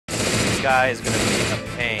guy is gonna be a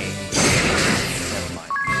pain. Never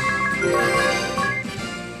mind.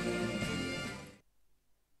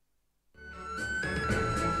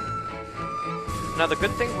 Now the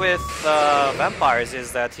good thing with vampires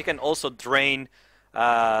is that he can also drain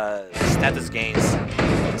status gains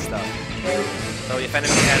and stuff. So if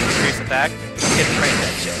enemy has increased attack, he can drain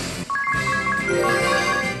that shit.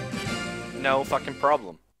 No fucking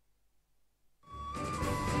problem.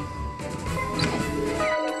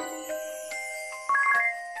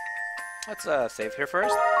 Let's save here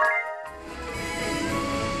first.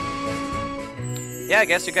 Yeah, I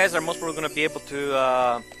guess you guys are most probably gonna be able to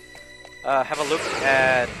have a look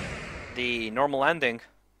at the normal ending.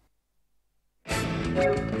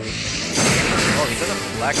 Oh, he does a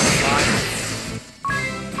black slime.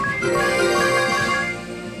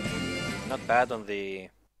 Not bad on the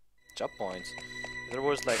job points. If there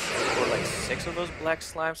was like 6 of those black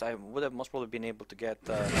slimes, I would have most probably been able to get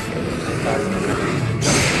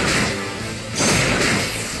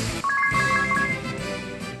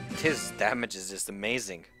his damage is just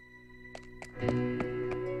amazing.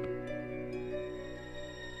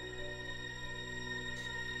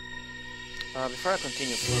 Before I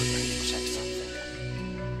continue further, I need to check something.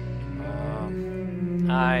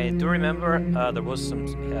 I do remember there was some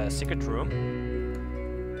secret room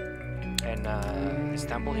in this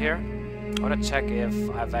temple here. I want to check if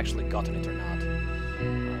I've actually gotten it or not.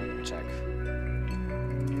 Let me check.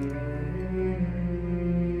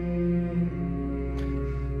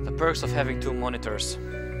 The perks of having 2 monitors.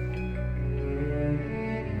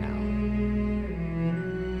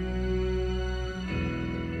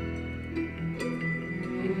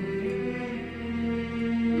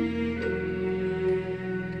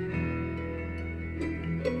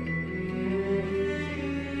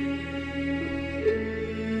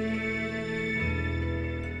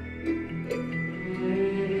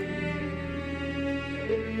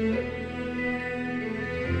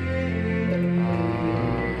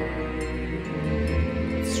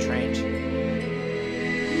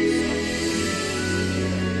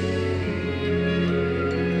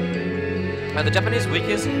 The Japanese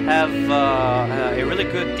wikis have a really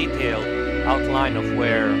good detailed outline of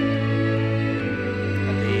where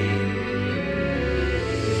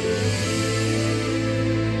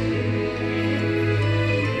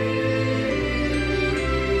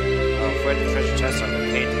the treasure chests are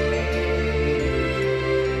located.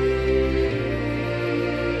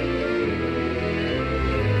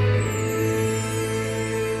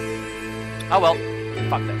 Oh well,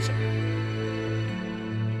 fuck that shit.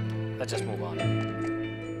 Let's just move on.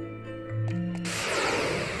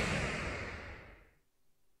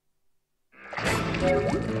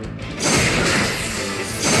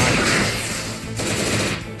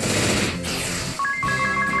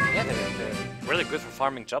 Yeah, they're really good for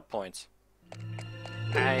farming job points.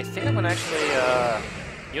 I think I'm gonna actually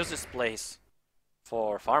use this place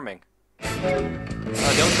for farming.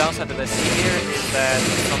 The only downside that I see here is that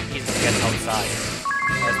it's not easy to get outside,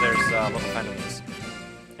 as there's a lot of enemies.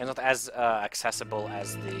 And not as accessible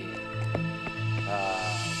as the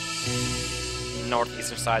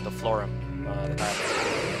northeastern side of Florum that I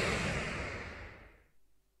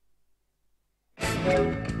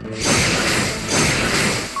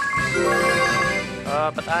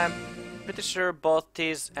but I'm pretty sure both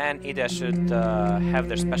Tiz and Ida should have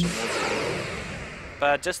their special moves.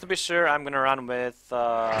 But just to be sure, I'm gonna run with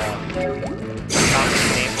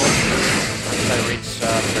Countess Naval until I reach the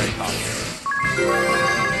very top.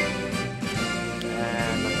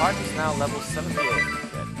 And my card is now level 78.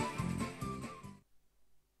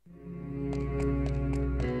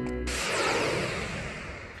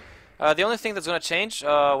 The only thing that's gonna change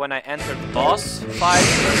when I enter the boss fight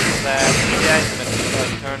is that Ilya is gonna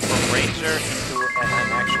turn from ranger into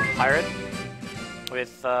an actual pirate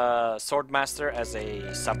with Swordmaster as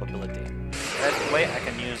a sub ability. That way I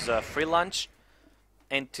can use free lunch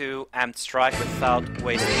into amped strike without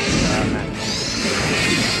wasting mana.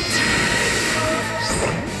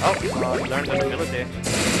 Oh, I learned an ability.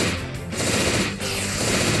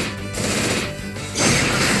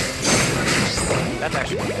 That's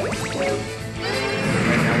actually good. Wait.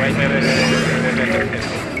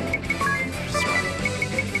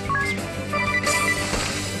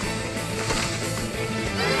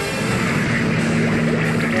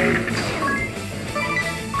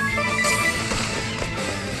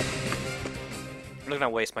 I'm not gonna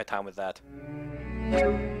waste my time with that.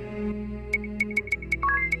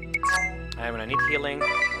 And when I need healing,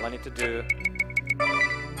 all I need to do is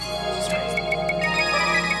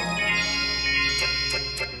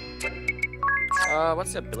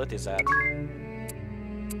what's the abilities at?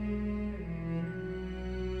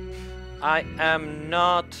 I am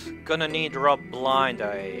not gonna need Rob Blind,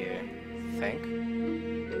 I think.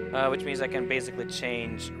 Which means I can basically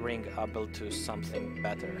change Ring Abel to something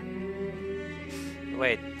better.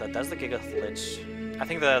 Wait, does the Giga Lich? I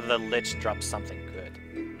think the Lich drops something good.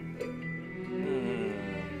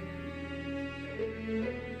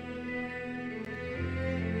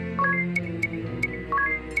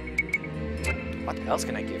 What else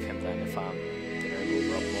can I give him then if I'm gonna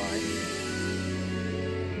remove Rob Blind?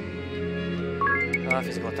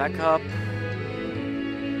 Physical attack up.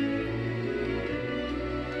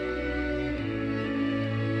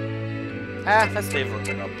 Let's leave Rob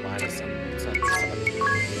Blind. It's not a big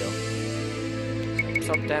deal.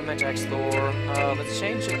 Absorb damage, X-Lore. Let's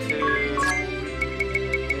change it to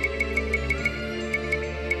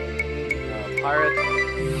Pirate.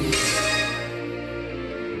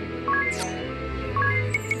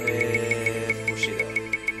 With Bushido.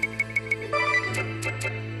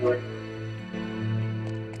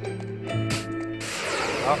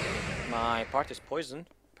 Oh, my part is poisoned,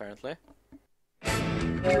 apparently.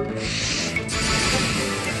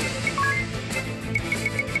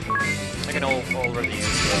 I can already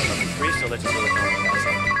use level 3, so let's just do it normal guys.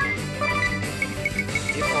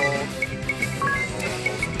 Default.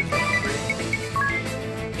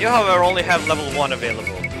 You, however, only have level 1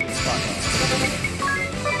 available. It's fine.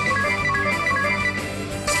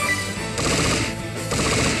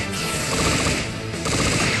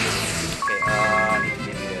 Okay, I need to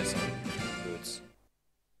give you guys some boots.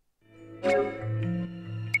 Where's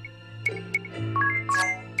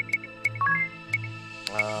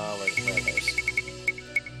those?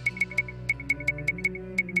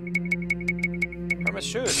 Hermes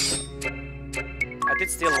shoes. I did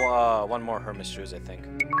steal one more Hermes shoes, I think.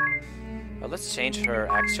 Let's change her.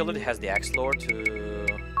 Actually, it has the Axe Lore to.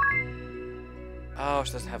 Oh,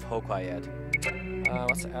 she doesn't have Hokai yet.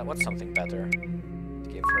 What's something better to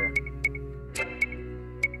give her?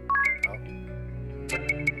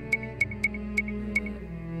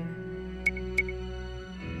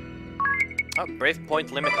 Oh, Brave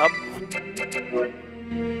Point limit up.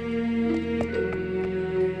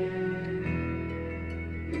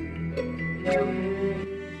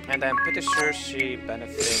 And I'm pretty sure she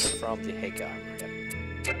benefits from the Heike armor. Yep.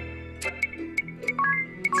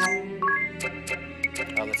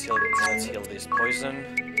 Let's heal this poison.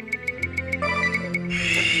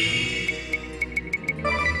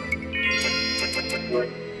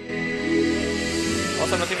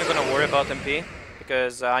 Also, I'm not even gonna worry about MP.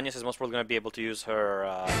 Because Agnes is most probably going to be able to use her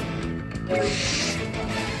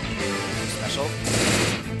special.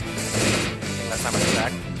 Last time I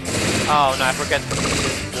attacked. Oh no, I forget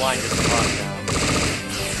she's blind as fuck now.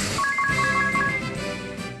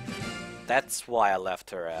 That's why I left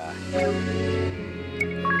her.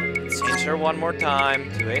 Change her one more time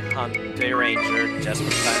to a ranger just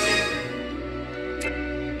for time.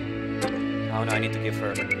 Oh no, I need to give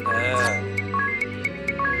her.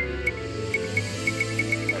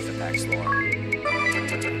 Axe Lore.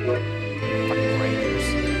 Fucking Rangers.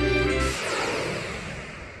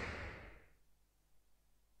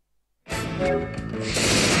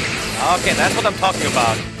 Okay, that's what I'm talking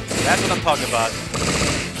about. That's what I'm talking about.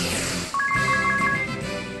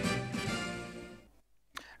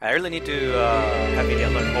 I really need to have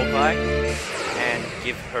Idia learn Hokai and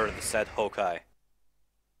give her the said Hokai.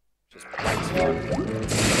 Just black as fuck.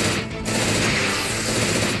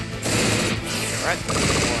 Alright,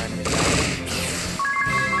 more enemies down.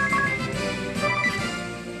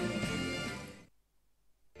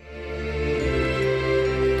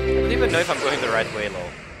 I don't even know if I'm going the right way, though.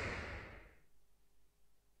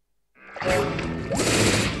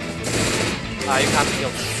 Ah, you can't kill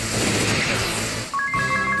me.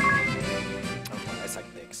 Oh, I suck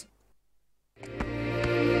dicks.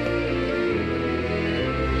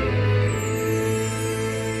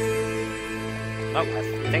 Oh, I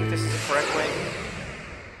think this is the correct way.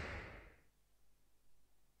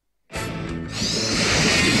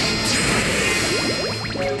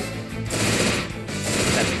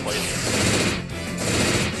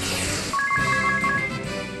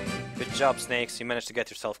 Good job, Snakes. You managed to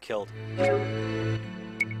get yourself killed.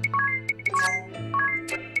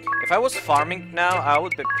 If I was farming now, I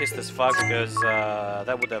would be pissed as fuck because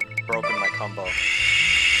that would have broken my combo.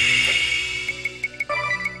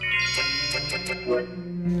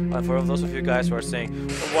 And for those of you guys who are saying,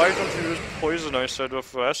 why don't you use poison instead of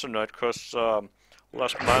Aconite, because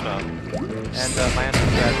less mana? And my answer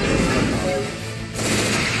to that is,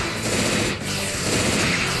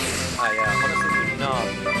 I honestly do not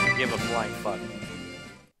give a flying fuck.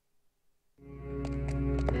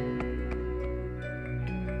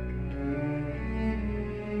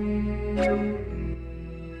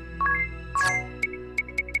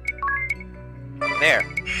 There,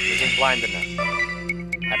 using blind enough.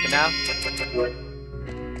 Happy now?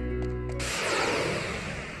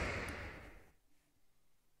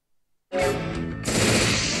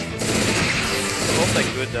 Also a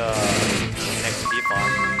good XP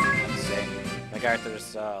farm, I have to say. My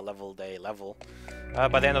character's leveled a level.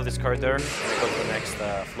 By the end of this corridor, when I go to the next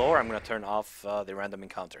floor, I'm gonna turn off the random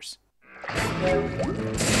encounters. So you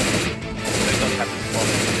don't have to follow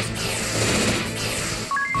this.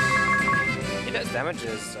 His damage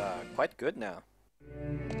is quite good now.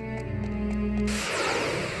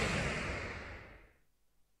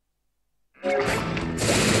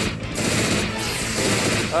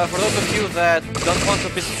 For those of you that don't want to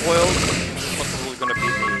be spoiled, it's possibly gonna be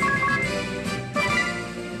the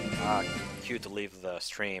cue to leave the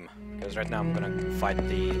stream, because right now I'm gonna fight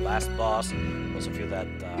the last boss. Those of you that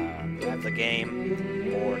have the game,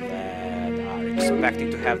 or that are expecting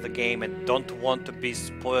to have the game and don't want to be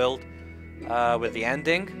spoiled with the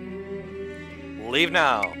ending, leave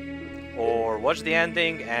now, or watch the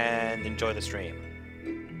ending and enjoy the stream.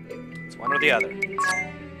 It's one or the other.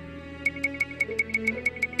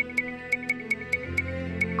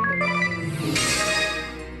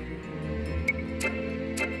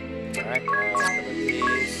 Alright,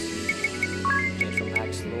 abilities. Change from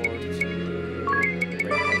Axe Lord to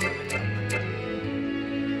Great Momentum.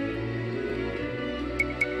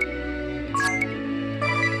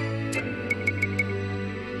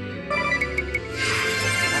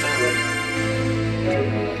 Turn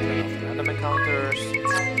off random encounters.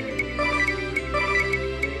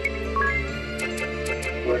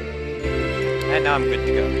 And now I'm good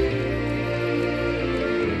to go.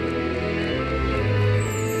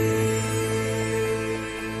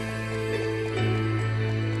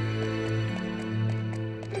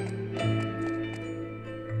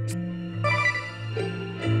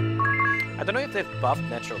 I don't know if they've buffed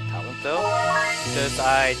natural talent though, because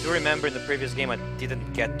I do remember in the previous game I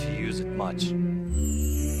didn't get to use it much.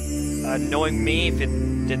 Knowing me, if it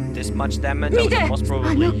did this much damage, I would most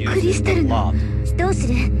probably use it a lot.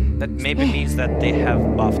 That maybe means that they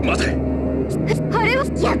have buffed it. Of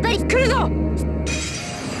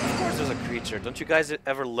course there's a creature. Don't you guys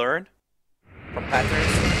ever learn from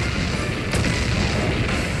patterns?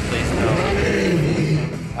 Please no.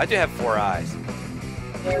 I do have 4 eyes.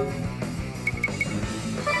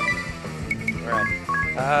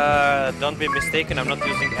 Alright. Don't be mistaken, I'm not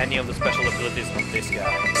using any of the special abilities on this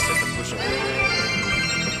guy. It's just a push away.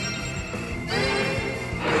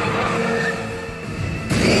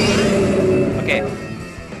 Okay.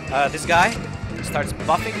 This guy starts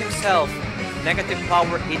buffing himself negative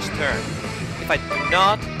power each turn. If I do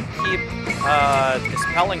not keep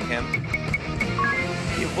dispelling him,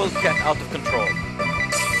 he will get out of control.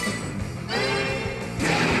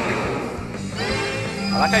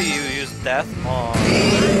 I like how you use death on...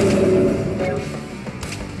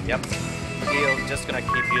 Yep. He's just gonna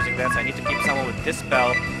keep using that, so I need to keep someone with this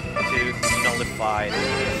spell to nullify the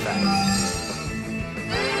effects.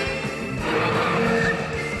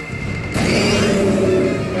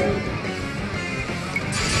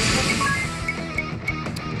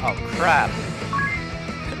 Oh crap!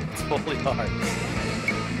 It's totally hard.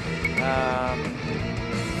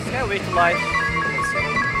 Yeah, wait till light.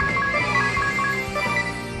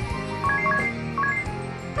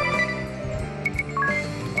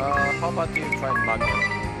 How about you try and bug him?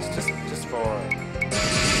 It's just for...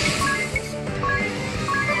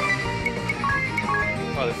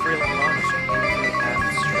 Oh, the free launch and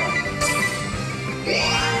strike.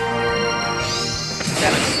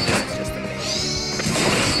 Damage, this is just amazing.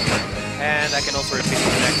 And I can also repeat the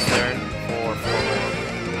next turn for 4 more.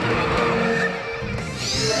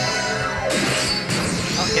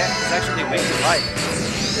 Oh yeah, it's actually weak to light.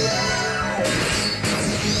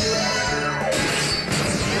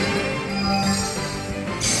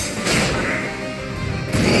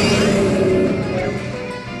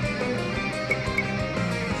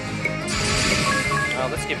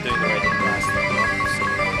 Let's keep doing the Radiant Blast.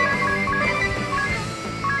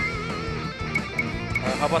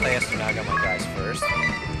 How about I Yasunaga my guys first?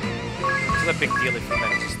 It's not a big deal if he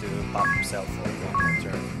manages to pop himself for 1 more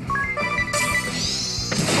turn.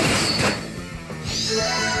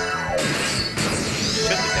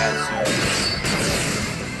 Should be dead soon.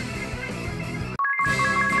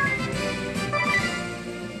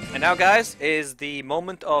 And now guys, is the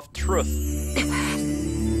moment of truth.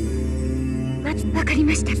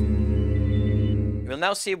 We'll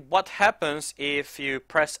now see what happens if you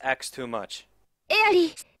press X too much. Yeah,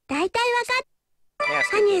 skip the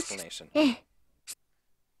explanation.